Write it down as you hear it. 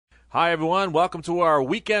Hi, everyone. Welcome to our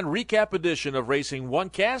weekend recap edition of Racing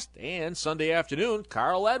OneCast. And Sunday afternoon,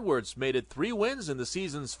 Carl Edwards made it 3 wins in the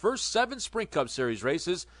season's first 7 Sprint Cup Series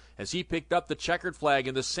races as he picked up the checkered flag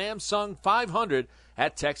in the Samsung 500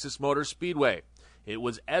 at Texas Motor Speedway. It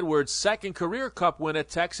was Edwards' second career Cup win at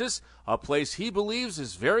Texas, a place he believes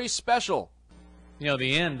is very special. You know,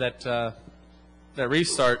 the end, that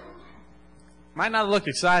restart might not have looked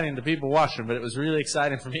exciting to people watching, but it was really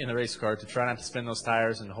exciting for me in the race car to try not to spin those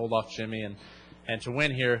tires and hold off Jimmie and to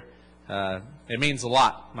win here. It means a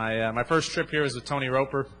lot. My first trip here was with Tony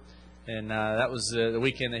Roper, and that was the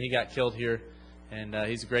weekend that he got killed here. And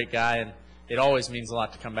he's a great guy, and it always means a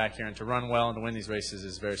lot to come back here and to run well and to win these races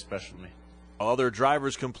is very special to me. Other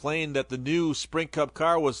drivers complained that the new Sprint Cup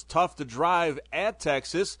car was tough to drive at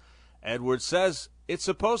Texas. Edwards says it's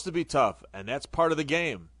supposed to be tough, and that's part of the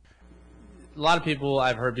game. A lot of people,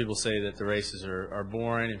 I've heard people say that the races are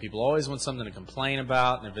boring and people always want something to complain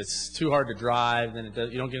about, and if it's too hard to drive, then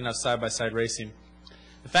you don't get enough side-by-side racing.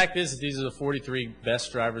 The fact is that these are the 43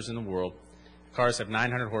 best drivers in the world. The cars have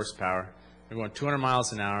 900 horsepower. They're going 200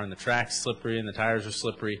 miles an hour, and the track's slippery and the tires are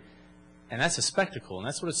slippery. And that's a spectacle, and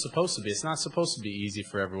that's what it's supposed to be. It's not supposed to be easy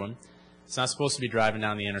for everyone. It's not supposed to be driving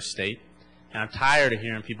down the interstate. And I'm tired of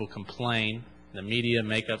hearing people complain, the media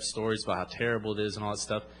make up stories about how terrible it is and all that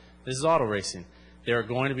stuff. This is auto racing. There are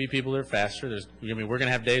going to be people that are faster. We're going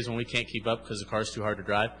to have days when we can't keep up because the car's too hard to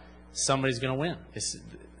drive. Somebody's going to win.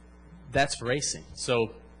 That's racing.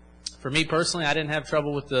 So, for me personally, I didn't have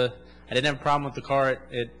trouble with I didn't have a problem with the car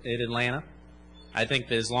at Atlanta. I think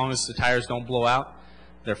that as long as the tires don't blow out,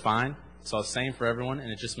 they're fine. It's all the same for everyone,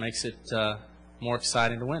 and it just makes it more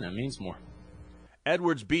exciting to win. It means more.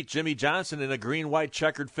 Edwards beat Jimmie Johnson in a green-white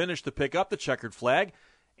checkered finish to pick up the checkered flag,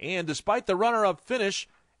 and despite the runner-up finish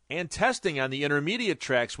and testing on the intermediate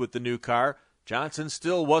tracks with the new car, Johnson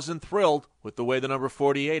still wasn't thrilled with the way the number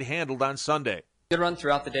 48 handled on Sunday. Good run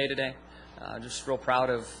throughout the day today. Just real proud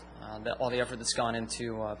of all the effort that's gone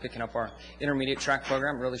into picking up our intermediate track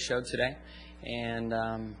program. Really showed today,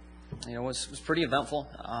 and you know, was pretty eventful.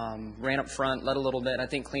 Ran up front, led a little bit. I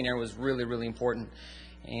think clean air was really, really important,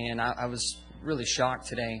 and I was really shocked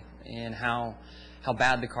today in how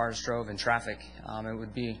bad the cars drove in traffic. It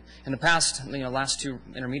would be in the past, you know, last 2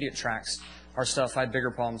 intermediate tracks, our stuff I had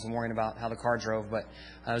bigger problems than worrying about how the car drove. But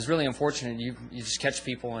it was really unfortunate. You just catch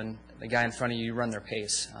people and the guy in front of you run their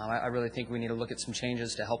pace. I really think we need to look at some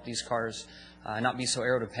changes to help these cars not be so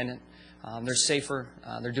aero dependent. They're safer.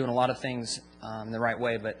 They're doing a lot of things in the right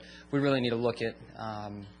way, but we really need to look at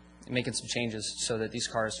making some changes so that these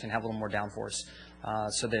cars can have a little more downforce,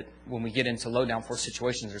 so that when we get into low downforce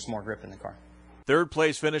situations, there's more grip in the car.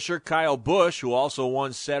 Third-place finisher Kyle Busch, who also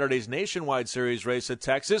won Saturday's Nationwide Series race at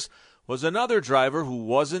Texas, was another driver who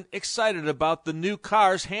wasn't excited about the new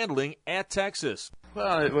car's handling at Texas.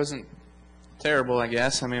 Well, it wasn't terrible, I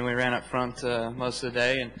guess. I mean, we ran up front most of the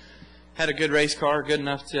day and had a good race car, good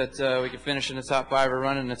enough that we could finish in the top 5 or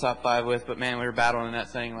run in the top 5 with. But, man, we were battling that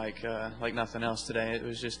thing like nothing else today. It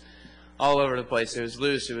was just all over the place. It was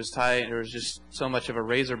loose. It was tight. There was just so much of a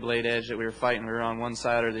razor blade edge that we were fighting. We were on one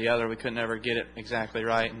side or the other. We couldn't ever get it exactly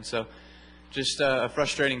right. And so just a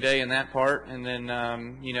frustrating day in that part. And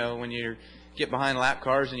then, you know, when you get behind lap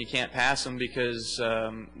cars and you can't pass them because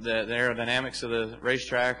the aerodynamics of the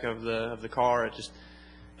racetrack of the car,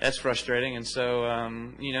 that's frustrating. And so,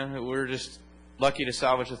 you know, we're just lucky to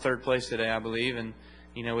salvage the 3rd place today, I believe. And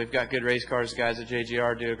you know, we've got good race cars. The guys at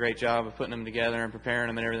JGR do a great job of putting them together and preparing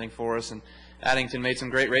them and everything for us. And Addington made some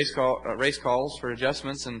great race calls for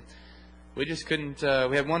adjustments, and we just couldn't.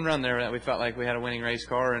 We had one run there that we felt like we had a winning race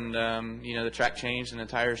car, and you know, the track changed and the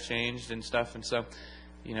tires changed and stuff, and so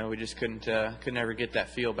you know, we just couldn't ever get that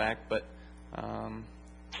feel back. But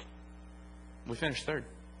we finished 3rd.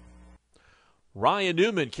 Ryan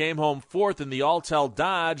Newman came home 4th in the Alltel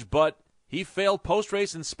Dodge, but he failed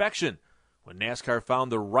post-race inspection when NASCAR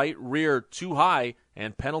found the right rear too high,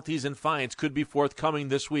 and penalties and fines could be forthcoming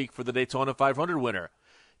this week for the Daytona 500 winner.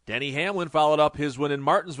 Denny Hamlin followed up his win in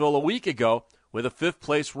Martinsville a week ago with a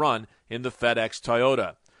 5th-place run in the FedEx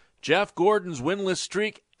Toyota. Jeff Gordon's winless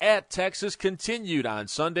streak at Texas continued on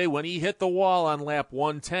Sunday when he hit the wall on lap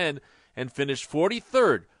 110 and finished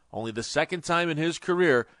 43rd, only the 2nd time in his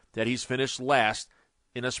career that he's finished last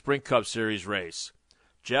in a Sprint Cup Series race.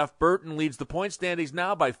 Jeff Burton leads the point standings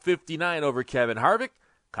now by 59 over Kevin Harvick.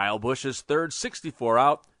 Kyle Busch is 3rd, 64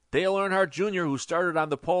 out. Dale Earnhardt Jr., who started on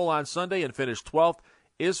the pole on Sunday and finished 12th,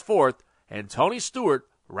 is 4th. And Tony Stewart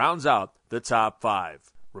rounds out the top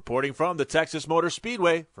 5. Reporting from the Texas Motor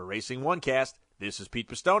Speedway for Racing OneCast, this is Pete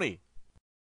Pistone.